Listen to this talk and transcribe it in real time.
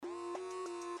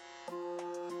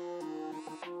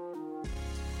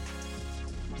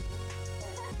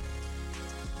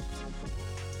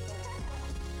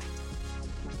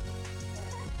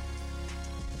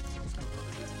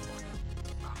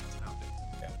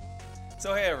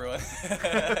So hey everyone. This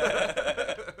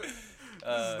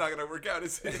is not gonna work out,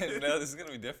 is it? No, this is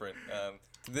gonna be different.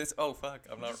 Oh fuck,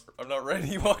 I'm not ready.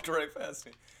 You walked right past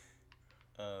me.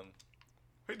 How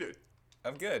you doing?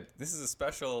 I'm good. This is a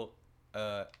special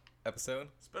episode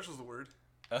Special's the word.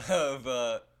 of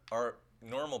our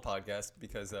normal podcast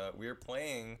because we're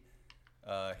playing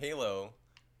Halo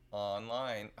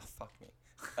online. Oh, fuck me.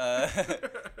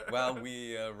 While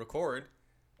we record,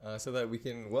 so that we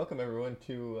can welcome everyone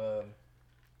to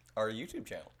our YouTube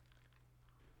channel.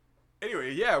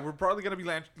 Anyway, yeah, we're probably gonna be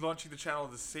launching the channel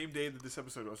the same day that this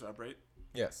episode goes up, right?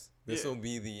 Yes, this Yeah. will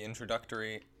be the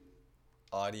introductory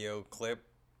audio clip.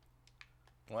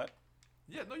 What?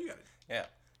 Yeah, no, you got it. Yeah.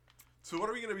 So what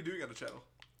are we gonna be doing on the channel?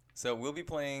 So we'll be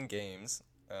playing games.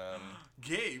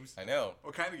 Games? I know.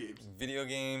 What kind of games? Video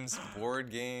games,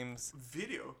 board games,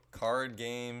 Video. card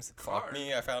games. Fuck Card.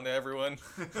 me, I found everyone.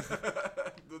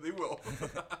 No, they will.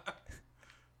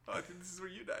 Oh, I think this is where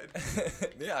you died.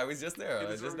 Yeah, I was just there. I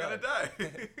This is where just we're died.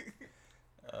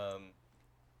 gonna die.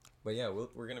 But yeah, we're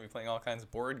going to be playing all kinds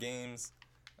of board games,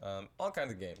 all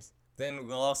kinds of games. Then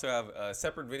we'll also have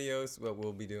separate videos where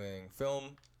we'll be doing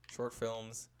short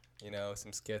films,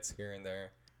 some skits here and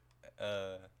there.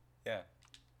 Yeah.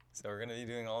 So we're going to be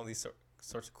doing all these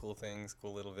sorts of cool things,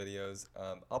 cool little videos.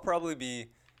 I'll probably be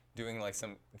doing like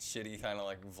some shitty kind of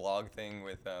like vlog thing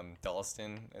with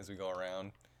Dalston as we go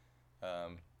around,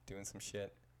 doing some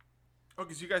shit. Oh,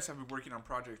 because you guys have been working on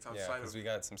projects Yeah, outside because of. we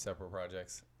got some separate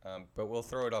projects. But we'll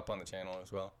throw it up on the channel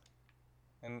as well.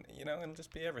 And, it'll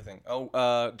just be everything.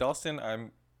 Oh,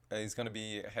 Dalston, he's going to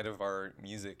be head of our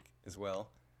music as well.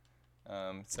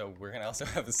 So we're going to also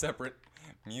have a separate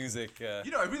music.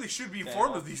 I really should be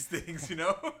informed of these things,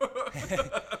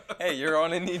 Hey, you're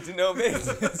on a need-to-know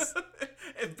basis.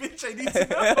 And bitch, I need to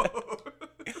know.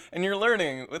 And you're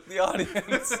learning with the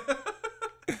audience.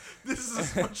 This is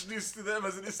as much news to them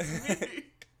as it is to me.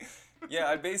 Yeah,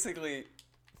 I basically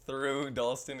threw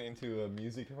Dalston into a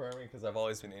music department because I've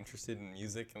always been interested in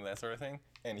music and that sort of thing.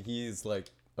 And he's like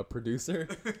a producer.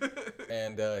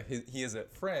 And he is a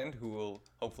friend who will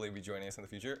hopefully be joining us in the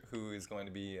future, who is going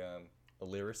to be a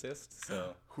lyricist.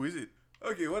 So Who is it?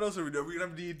 Okay, what else are we doing? We're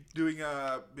gonna be doing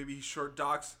maybe short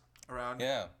docs around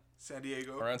yeah, San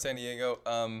Diego. around San Diego.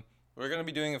 We're going to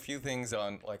be doing a few things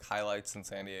on like highlights in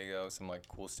San Diego, some like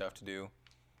cool stuff to do.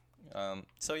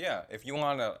 So yeah, if you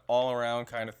want an all-around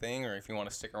kind of thing, or if you want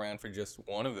to stick around for just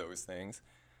one of those things,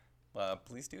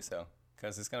 please do so,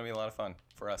 because it's going to be a lot of fun,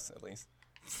 for us at least.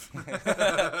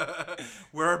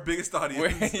 We're our biggest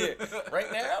audience.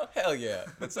 Right now? Hell yeah.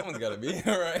 But someone's got to be,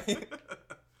 right?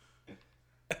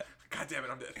 God damn it,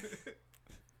 I'm dead.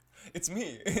 It's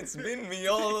me. It's been me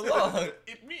all along.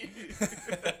 It me.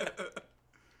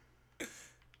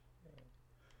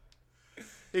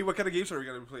 Hey, what kind of games are we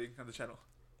gonna be playing on the channel?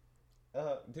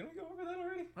 Didn't we go over that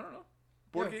already? I don't know.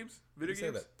 Board Yeah, games, video You say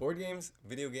games. that. Board games,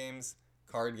 video games,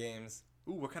 card games.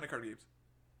 Ooh, what kind of card games?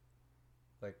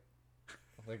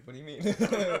 Like, what do you mean?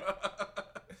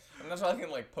 I'm not talking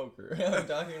like poker. I'm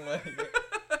talking like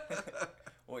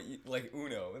like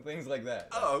Uno and things like that.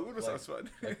 Oh, Uno sounds fun.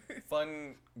 Like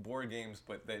fun board games,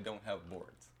 but they don't have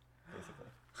boards, basically.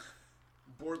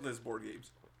 Boardless board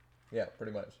games. Yeah,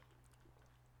 pretty much.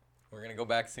 We're gonna go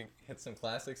back to hit some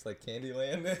classics like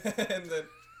Candyland, and then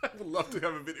I would love to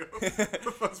have a video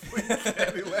of us playing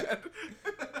Candyland.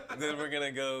 then we're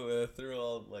gonna go through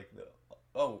all like the.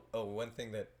 One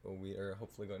thing that we are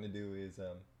hopefully going to do is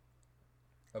a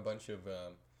bunch of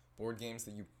board games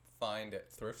that you find at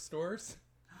thrift stores.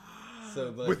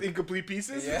 So like, With incomplete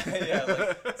pieces? yeah,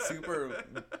 like super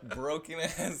broken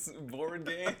ass board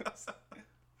games.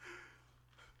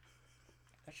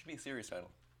 That should be a serious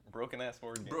title. Broken ass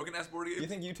board games. Broken ass board You games?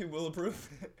 think YouTube will approve?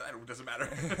 It doesn't matter.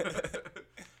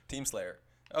 Team Slayer.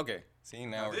 Okay. See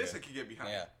now we're This I good. can get behind.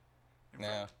 Yeah. In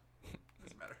Now front.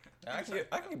 Doesn't matter.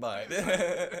 I can buy it. Do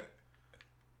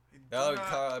Oh,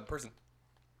 not- person.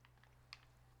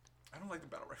 I don't like the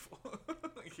battle rifle.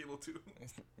 Like Halo 2.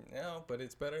 No, but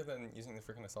it's better than using the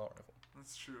freaking assault rifle.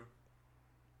 That's true.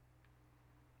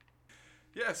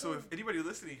 Yeah, so if anybody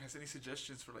listening has any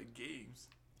suggestions for like games,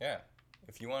 Yeah.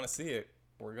 If you want to see it,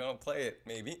 we're gonna play it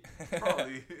maybe.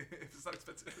 probably if it's not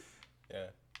expensive. Yeah.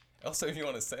 Also, if you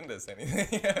want to send us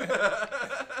anything,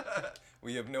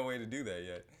 we have no way to do that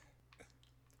yet.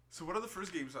 So what are the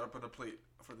first games up on the plate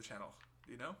for the channel?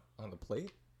 Do you know? On the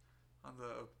plate? On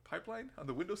the pipeline? On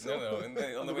the windowsill? No,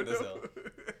 on the windowsill.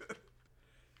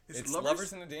 It's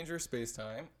Lovers in a Dangerous Space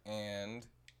Time and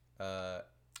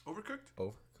Overcooked?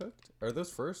 Overcooked. Are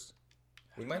those first?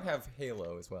 We might have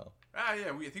Halo as well. Ah,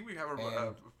 yeah. I think we have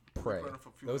And Prey. run of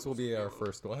a few Those will levels be of our Halo.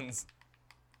 first ones.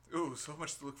 Ooh, so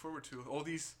much to look forward to. All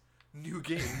these new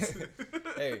games.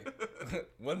 Hey,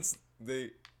 once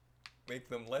they make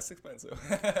them less expensive.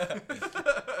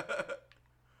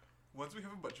 Once we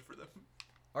have a budget for them.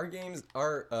 Our games,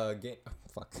 our game,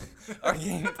 fuck, our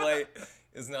gameplay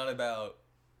is not about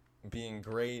being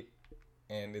great,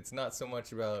 and it's not so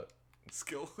much about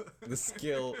Skill. the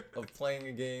skill of playing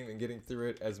a game and getting through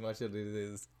it as much as it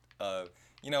is,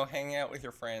 hanging out with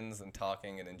your friends and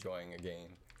talking and enjoying a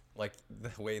game, like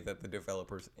the way that the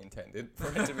developers intended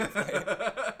for it to be played.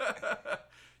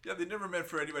 Yeah, they never meant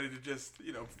for anybody to just,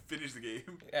 finish the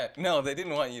game. Yeah, no, they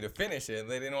didn't want you to finish it.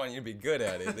 They didn't want you to be good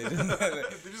at it. They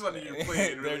just wanted you to play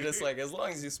it. They're Really. just like, as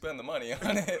long as you spend the money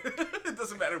on it. It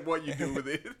doesn't matter what you do with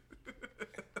it.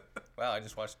 Wow, I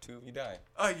just watched two of you die.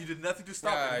 Oh, you did nothing to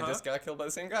stop Yeah, it, huh? I just got killed by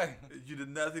the same guy. You did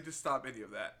nothing to stop any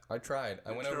of that. I tried. I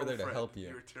You're went a over there to terrible help friend.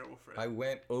 you. You're a terrible friend. I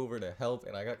went over to help,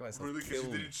 and I got myself Really, because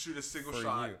killed you didn't shoot a single for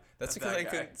shot. you. That's at because I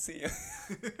that guy. couldn't see you.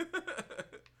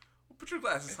 Well, put your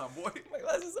glasses on, boy. My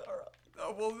glasses are up.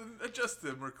 Oh, well, then adjust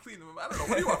them or clean them. I don't know.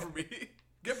 What do you want from me?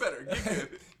 Get better. Get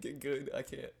good. Get good. I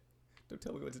can't. Don't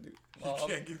tell me what to do. You Mom.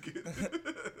 can't get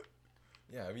good.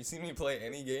 Yeah, have you seen me play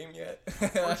any game yet?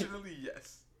 Fortunately,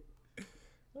 yes.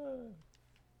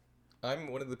 I'm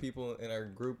one of the people in our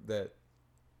group that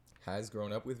has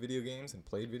grown up with video games and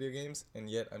played video games, and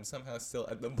yet I'm somehow still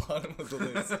at the bottom of the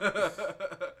list.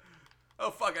 Oh,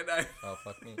 fuck, I died. Oh,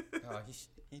 fuck me. Oh,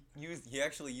 he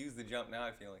actually used the jump. Now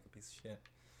I feel like a piece of shit.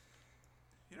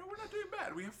 We're not doing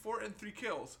bad. We have 4 and 3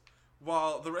 kills,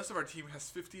 while the rest of our team has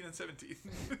 15 and 17.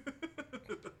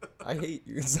 I hate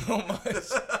you so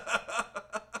much.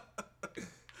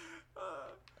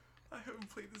 I haven't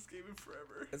played this game in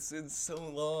forever. It's been so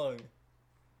long.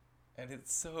 And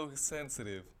it's so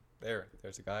sensitive.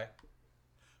 There's a guy.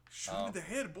 Shoot him in the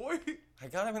head, boy. I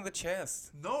got him in the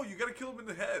chest. No, you gotta kill him in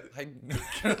the head. I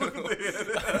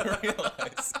I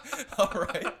realize.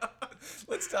 Alright.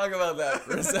 Let's talk about that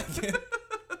for a second.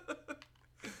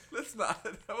 Let's not.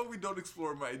 How about we don't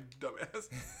explore my dumbass?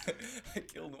 I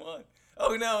killed one.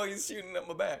 Oh no, he's shooting at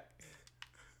my back.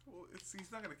 Well,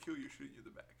 he's not gonna kill you shooting you in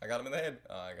the back. I got him in the head.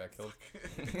 Oh, I got killed.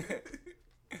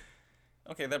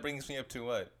 Okay, that brings me up to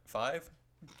what? 5?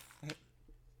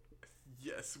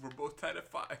 Yes, we're both tied at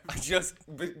 5. I just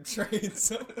betrayed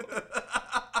someone.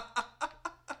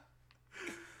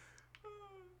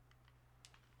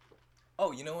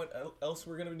 Oh, you know what else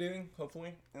we're gonna be doing?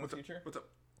 Hopefully in the future. What's up?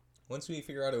 Once we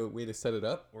figure out a way to set it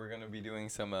up, we're gonna be doing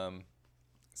some of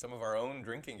our own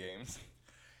drinking games,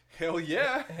 Hell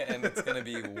yeah! and it's gonna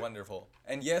be wonderful.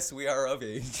 And yes, we are of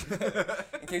age.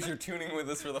 In case you're tuning with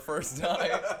us for the first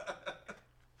time.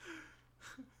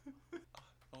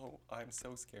 Oh, I'm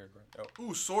so scared right now.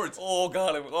 Ooh, swords. Oh,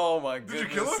 got him. Oh my Did goodness. you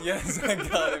kill him? Yes, I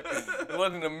got him.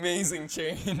 What an amazing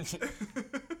change.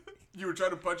 You were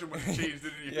trying to punch him when he changed,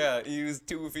 didn't you? Yeah, he was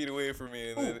 2 feet away from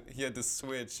me, and then he had to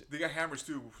switch. They got hammers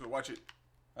too, so watch it.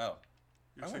 Oh.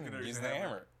 Your I'm secondary gonna use is the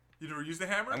hammer. You never used the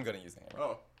hammer? I'm gonna use the hammer.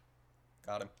 Oh,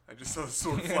 Got him. I just saw the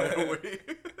sword fly away.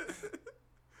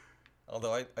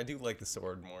 Although I do like the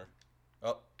sword more.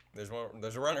 Oh, there's more.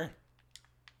 There's a runner.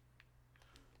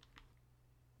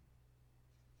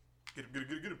 Get him, get him,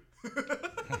 get him, get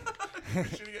him. You're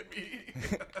shooting at me.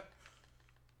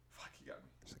 Fuck, he got me.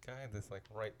 There's a guy that's like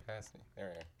right past me.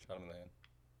 There we are. Shot him in the head.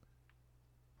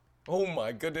 Oh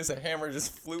my goodness, a hammer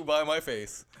just flew by my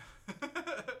face.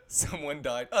 Someone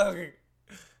died. Oh,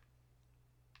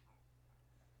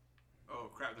 Oh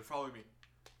crap, they're following me.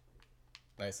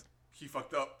 nice. He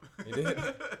fucked up. He did.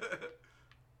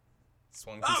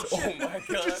 Swung Oh, too shit. Oh my Did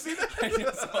you god. see that? I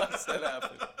just watched that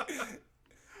happen.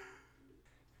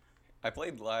 I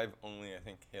played live only, I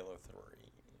think, Halo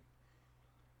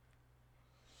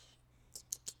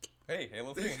 3. Hey,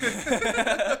 Halo 3.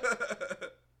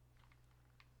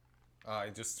 I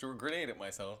just threw a grenade at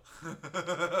myself.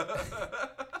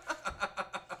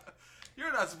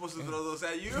 You're not supposed to throw those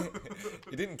at you.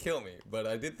 It didn't kill me, but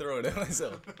I did throw it at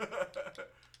myself.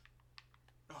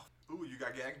 Oh, ooh, you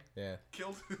got gagged? Yeah.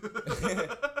 Killed?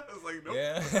 I was like, nope.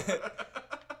 Yeah.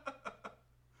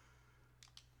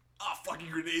 Ah, fucking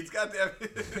grenades, goddamn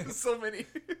it. So many.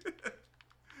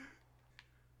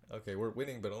 Okay, we're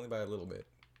winning, but only by a little bit.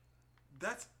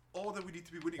 That's all that we need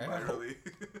to be winning I by, know. really.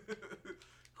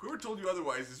 Whoever told you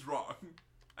otherwise is wrong.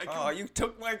 Oh, you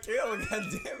took my kill, god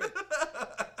damn it.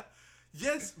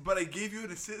 Yes, but I gave you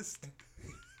an assist.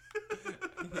 I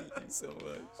hate you so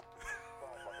much.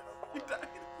 You died.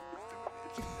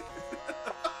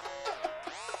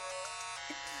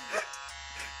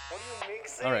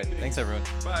 Alright, thanks everyone.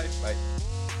 Bye. Bye.